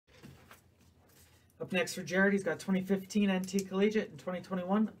Up next for Jared, he's got 2015 NT Collegiate and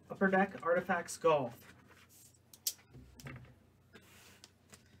 2021 Upper Deck Artifacts Golf.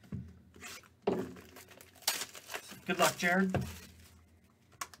 Good luck, Jared.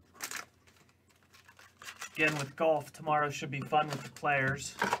 Again, with golf, tomorrow should be fun with the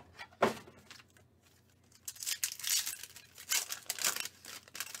players.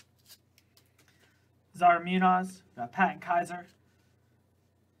 Zara Munoz, Pat and Kaiser.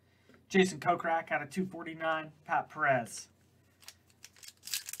 Jason Kokrak out of 249, Pat Perez.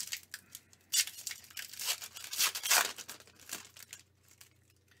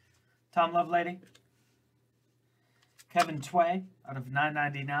 Tom Lovelady. Kevin Tway out of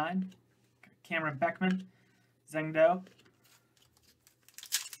 999. Cameron Beckman. Zengdo.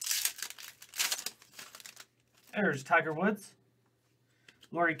 There's Tiger Woods.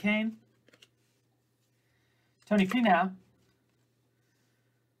 Lori Kane. Tony Finau.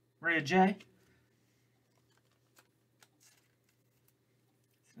 Maria J.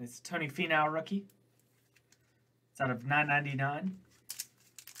 It's Tony Finau rookie. It's out of 999.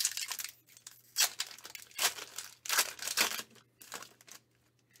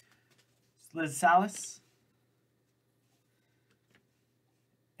 It's Liz Salas.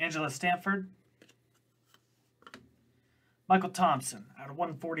 Angela Stanford. Michael Thompson out of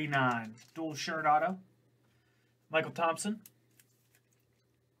 149. Dual shirt auto. Michael Thompson.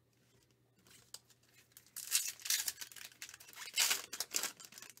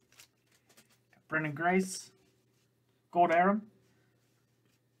 Brendan Grace. Gold Aram.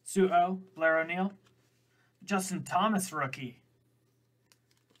 Sue O. Blair O'Neill. Justin Thomas rookie.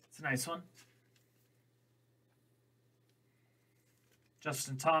 It's a nice one.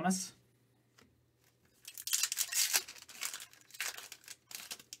 Justin Thomas.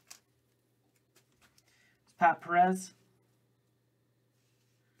 It's Pat Perez.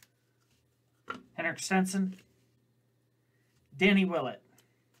 Henrik Stenson. Danny Willett.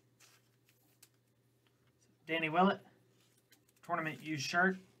 Danny Willett. Tournament used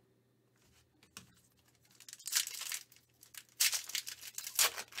shirt.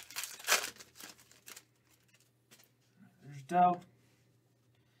 There's Doe.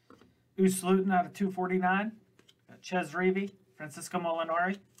 Oos Luton out of 249. Got Ches Reavy, Francisco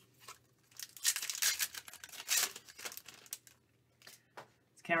Molinari.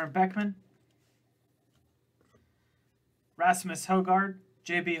 It's Cameron Beckman. Rasmus Hogard,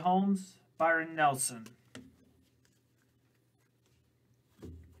 J.B. Holmes, Byron Nelson.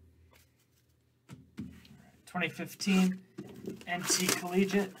 All right, 2015 NT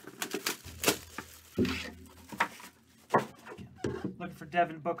Collegiate. Looking for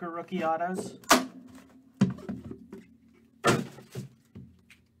Devin Booker rookie autos.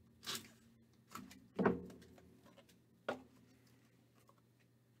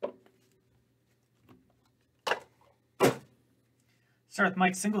 Start with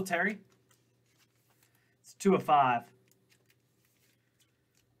Mike Singletary. It's 2 of 5.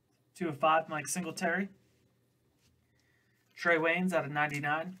 2 of 5, Mike Singletary. Trey Waynes out of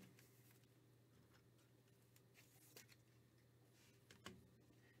 99.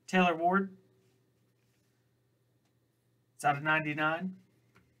 Taylor Ward. It's out of 99.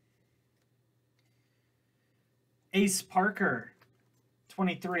 Ace Parker.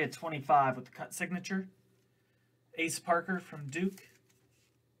 23 of 25 with the cut signature. Ace Parker from Duke.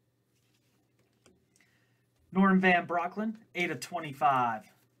 Norm Van Brocklin, 8 of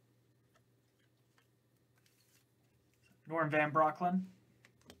 25. Norm Van Brocklin.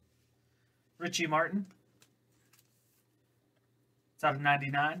 Richie Martin. It's out of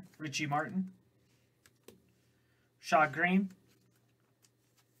 99. Richie Martin. Shaw Green.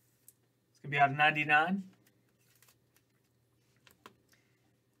 It's going to be out of 99.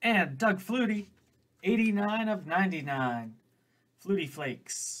 And Doug Flutie, 89 of 99. Flutie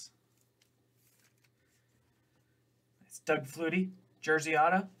Flakes. It's Doug Flutie, jersey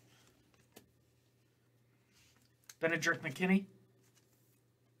auto. Benedict McKinney.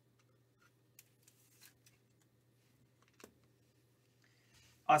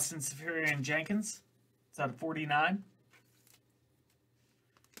 Austin Safarian Jenkins. It's out of 49.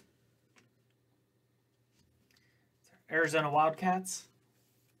 Arizona Wildcats.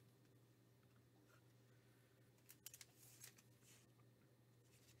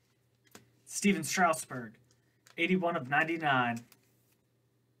 Steven Strasburg, 81 of 99.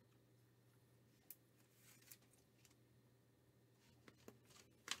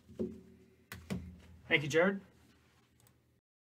 Thank you, Jared.